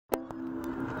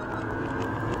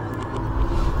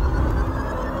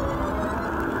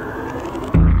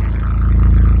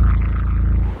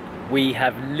We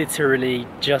have literally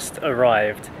just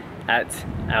arrived at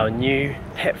our new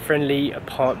pet-friendly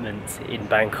apartment in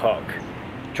Bangkok.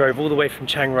 Drove all the way from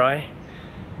Chiang Rai,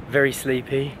 very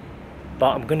sleepy,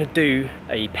 but I'm gonna do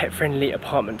a pet-friendly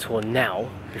apartment tour now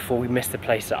before we mess the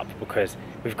place up, because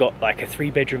we've got like a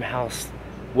 3-bedroom house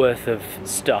worth of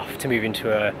stuff to move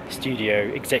into a studio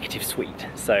executive suite.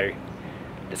 So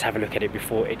let's have a look at it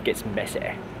before it gets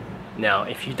messy. Now,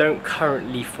 if you don't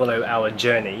currently follow our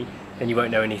journey, then you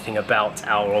won't know anything about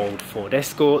our old Ford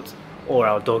Escort or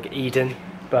our dog Eden,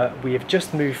 but we have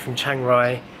just moved from Chiang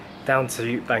Rai down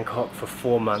to Bangkok for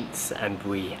 4 months, and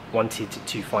we wanted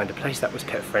to find a place that was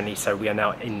pet friendly, so we are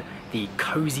now in the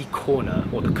cozy corner,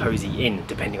 or the cozy inn,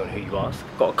 depending on who you ask.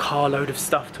 Got a carload of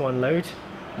stuff to unload,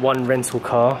 1 rental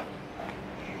car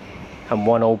and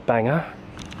 1 old banger,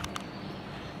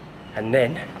 and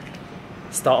then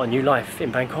start a new life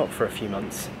in Bangkok for a few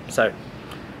months. So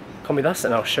come with us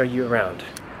and I'll show you around.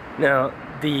 Now,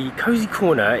 the cozy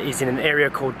corner is in an area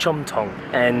called Chom Tong,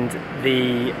 and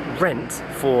the rent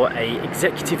for a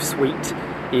executive suite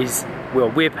is, well,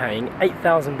 we're paying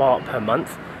 8,000 baht per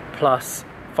month plus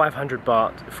 500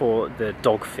 baht for the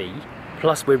dog fee,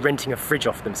 plus we're renting a fridge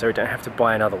off them so we don't have to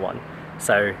buy another one.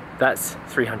 So that's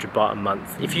 300 baht a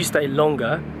month. If you stay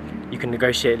longer, you can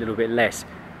negotiate a little bit less,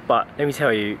 but let me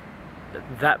tell you,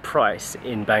 that price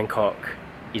in Bangkok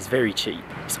is very cheap.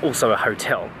 It's also a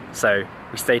hotel, so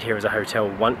we stayed here as a hotel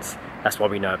once, that's why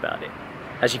we know about it.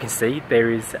 As you can see,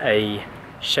 there is a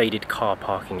shaded car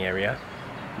parking area.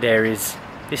 There is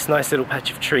this nice little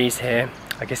patch of trees here.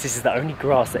 I guess this is the only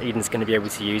grass that Eden's going to be able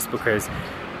to use, because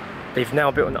they've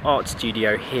now built an art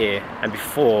studio here, and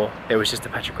before there was just a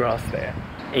patch of grass there.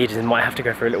 Eden might have to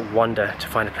go for a little wander to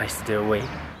find a place to do a wee.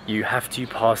 You have to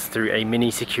pass through a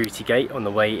mini security gate on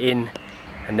the way in,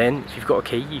 and then if you've got a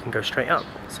key you can go straight up.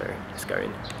 So let's go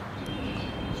in.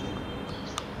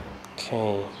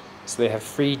 Okay, so they have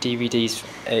 3 DVDs,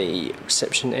 a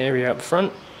reception area up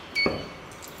front.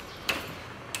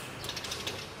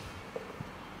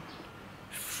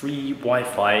 Free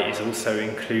Wi-Fi is also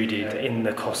included in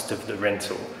the cost of the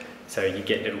rental. So you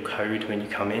get a little code when you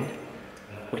come in,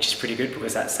 which is pretty good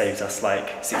because that saves us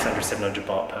like 600-700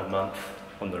 baht per month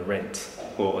on the rent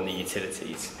or on the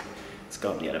utilities. Let's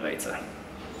go up the elevator.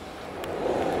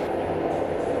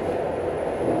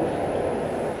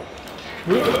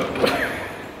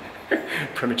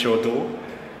 Premature door.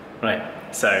 Right,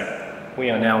 so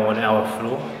we are now on our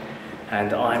floor,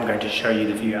 and I'm going to show you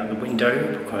the view out the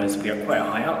window because we are quite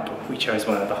high up. We chose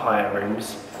one of the higher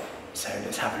rooms, so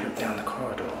let's have a look down the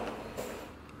corridor.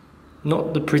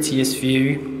 Not the prettiest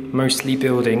view, mostly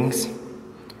buildings,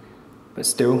 but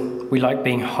still, we like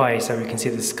being high so we can see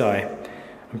the sky.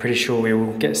 I'm pretty sure we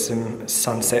will get some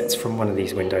sunsets from one of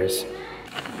these windows.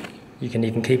 You can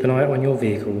even keep an eye on your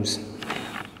vehicles.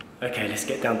 Okay, let's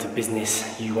get down to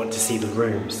business. You want to see the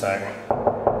room, so...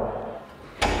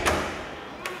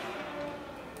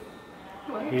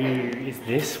 Who is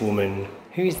this woman?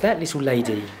 Who is that little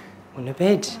lady on the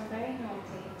bed? Very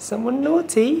naughty. Someone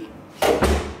naughty?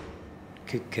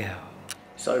 Good girl.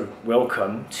 So,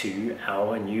 welcome to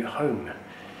our new home.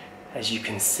 As you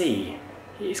can see,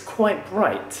 it is quite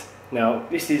bright. Now,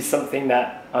 this is something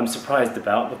that I'm surprised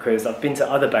about because I've been to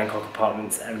other Bangkok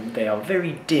apartments and they are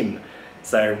very dim.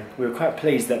 So we were quite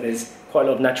pleased that there's quite a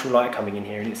lot of natural light coming in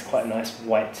here, and it's quite a nice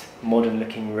white, modern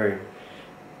looking room.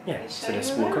 Yeah, so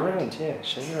let's walk around. Yeah,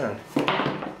 show you around.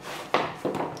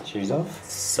 Shoes off.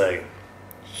 So,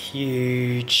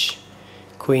 huge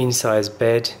queen size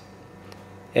bed,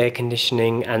 air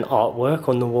conditioning and artwork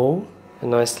on the wall. A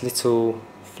nice little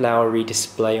flowery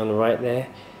display on the right there.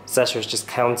 Sasha has just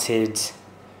counted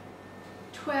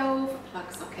 12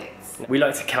 plug sockets. We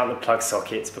like to count the plug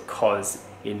sockets because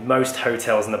in most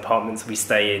hotels and apartments we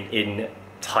stay in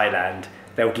Thailand,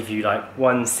 they'll give you like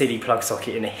 1 silly plug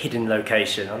socket in a hidden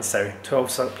location, and so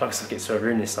 12 plug sockets for a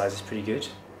room this size is pretty good.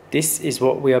 This is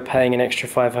what we are paying an extra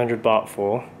 500 baht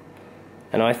for,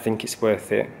 and I think it's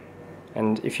worth it.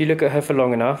 And if you look at her for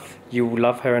long enough, you will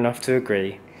love her enough to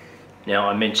agree. Now,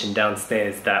 I mentioned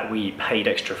downstairs that we paid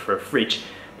extra for a fridge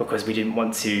because we didn't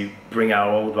want to bring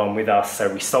our old one with us,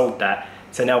 so we sold that.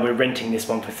 So now we're renting this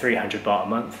one for 300 baht a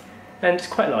month, and it's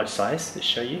quite a large size. Let's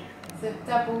show you. It's a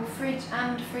double fridge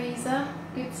and freezer,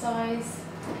 good size,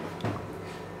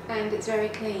 and it's very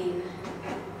clean.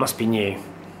 Must be new.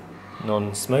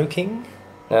 Non-smoking.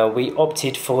 Now, we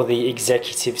opted for the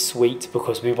executive suite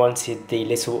because we wanted the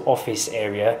little office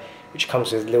area, which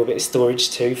comes with a little bit of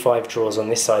storage too, 5 drawers on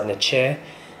this side and a chair,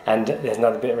 and there's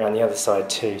another bit around the other side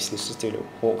too. So let's just do a little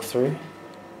walk through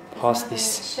past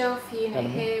this shelf unit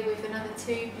here with another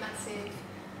 2 massive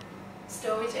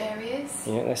storage areas.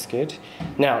 Yeah, that's good.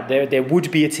 Now, there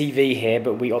would be a TV here,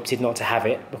 but we opted not to have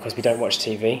it because we don't watch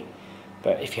TV.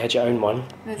 But if you had your own one,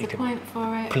 there's you a could point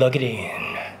for it. plug it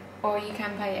in. Or you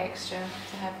can pay extra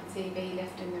to have the TV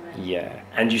left in the room. Yeah,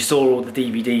 and you saw all the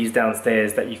DVDs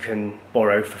downstairs that you can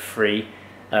borrow for free.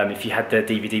 If you had the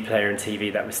DVD player and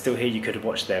TV that was still here, you could have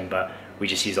watched them, but we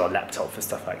just use our laptop for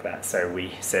stuff like that. So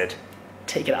we said,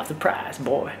 take it off the price,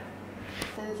 boy.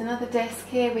 So there's another desk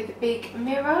here with a big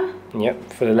mirror.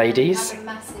 Yep, for the ladies. We have a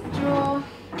massive drawer,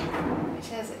 which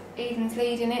has Eden's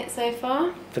lead in it so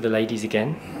far. For the ladies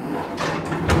again.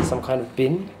 Some kind of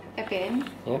bin. A bin.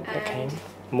 Yep, okay.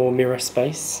 More mirror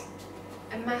space.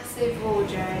 A massive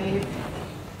wardrobe.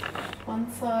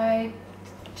 One side,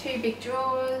 two big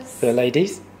drawers. For the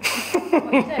ladies. What,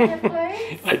 you don't have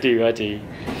clothes? I do.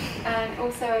 And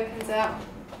also opens up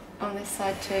on this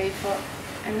side too for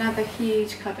another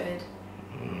huge cupboard.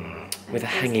 With a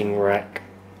hanging rack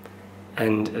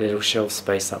and a little shelf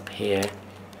space up here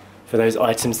for those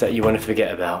items that you want to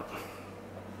forget about.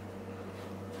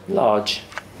 Large.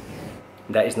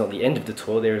 That is not the end of the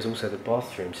tour, there is also the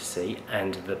bathroom to see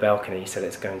and the balcony, so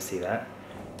let's go and see that.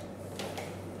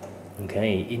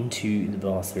 Okay, into the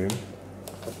bathroom.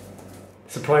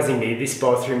 Surprisingly, this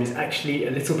bathroom is actually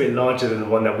a little bit larger than the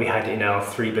one that we had in our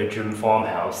 3-bedroom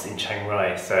farmhouse in Chiang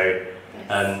Rai, so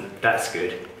that's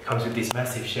good. It comes with this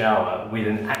massive shower with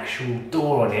an actual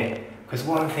door on it, because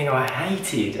one thing I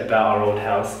hated about our old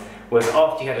house was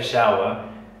after you had a shower,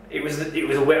 it was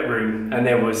a wet room, and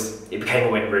it became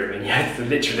a wet room, and you had to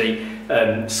literally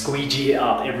squeegee it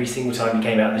up every single time you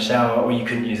came out of the shower, or you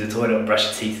couldn't use the toilet or brush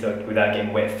your teeth without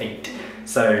getting wet feet.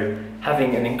 So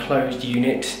having an enclosed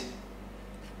unit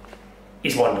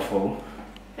is wonderful.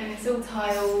 And it's all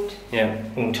tiled. Yeah,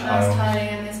 all Nice tiled. tiling,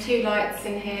 and there's 2 lights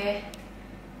in here.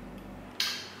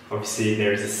 Obviously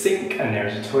there is a sink and there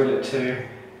is a toilet too,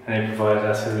 and they provided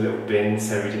us with a little bin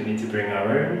so we didn't need to bring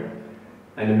our own,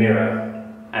 and a mirror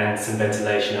and some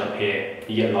ventilation up here.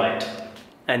 You get light.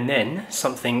 And then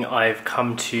something I've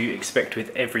come to expect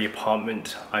with every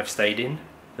apartment I've stayed in,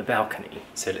 the balcony.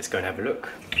 So let's go and have a look.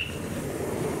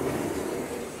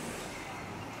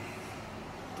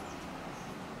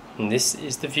 And this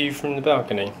is the view from the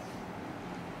balcony.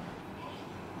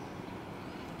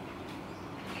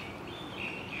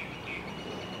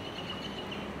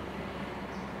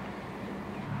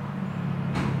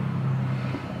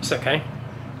 It's okay.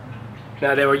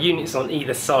 Now there are units on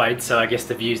either side, so I guess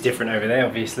the view's different over there,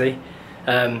 obviously.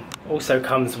 Also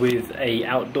comes with a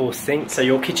outdoor sink, so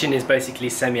your kitchen is basically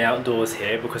semi-outdoors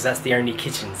here because that's the only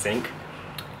kitchen sink.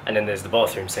 And then there's the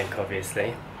bathroom sink,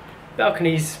 obviously.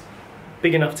 Balcony's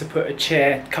big enough to put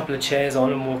a couple of chairs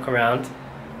on and walk around.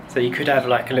 So you could have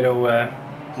like a little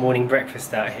morning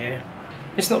breakfast out here.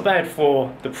 It's not bad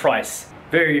for the price.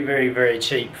 Very, very, very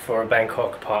cheap for a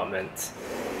Bangkok apartment.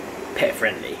 Pet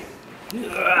friendly.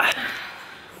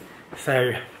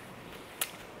 So,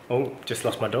 oh, just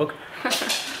lost my dog.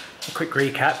 A quick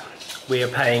recap. We are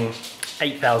paying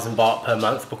 8,000 baht per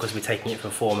month because we're taking it for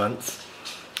 4 months.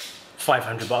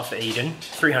 500 baht for Eden,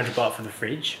 300 baht for the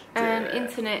fridge. And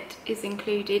internet is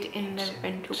included in the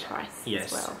rental price yes.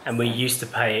 as well. And we used to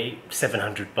pay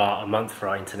 700 baht a month for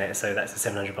our internet, so that's a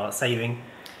 700 baht saving.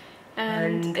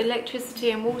 And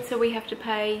electricity and water we have to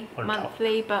pay on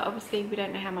monthly, but obviously we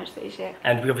don't know how much that is yet.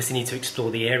 And we obviously need to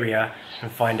explore the area and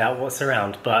find out what's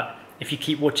around. But if you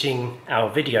keep watching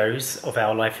our videos of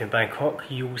our life in Bangkok,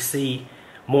 you will see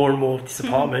more and more of this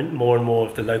apartment, more and more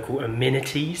of the local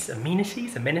amenities.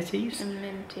 Amenities?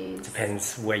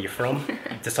 Depends where you're from.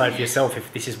 Decide for yourself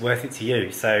if this is worth it to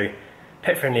you. So,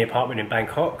 pet-friendly apartment in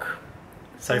Bangkok.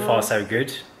 So far, so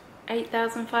good.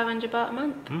 8,500 baht a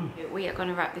month. We are going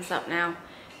to wrap this up now,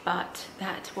 but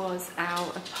that was our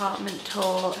apartment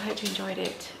tour. Hope you enjoyed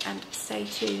it, and stay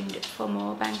tuned for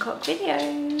more Bangkok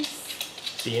videos.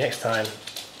 See you next time.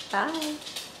 Bye.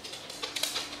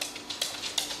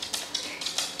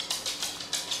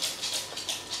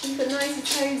 You've got nice and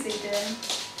cozy then.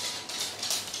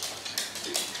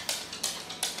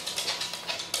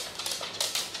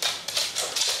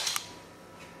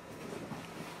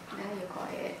 Now you're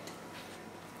quiet.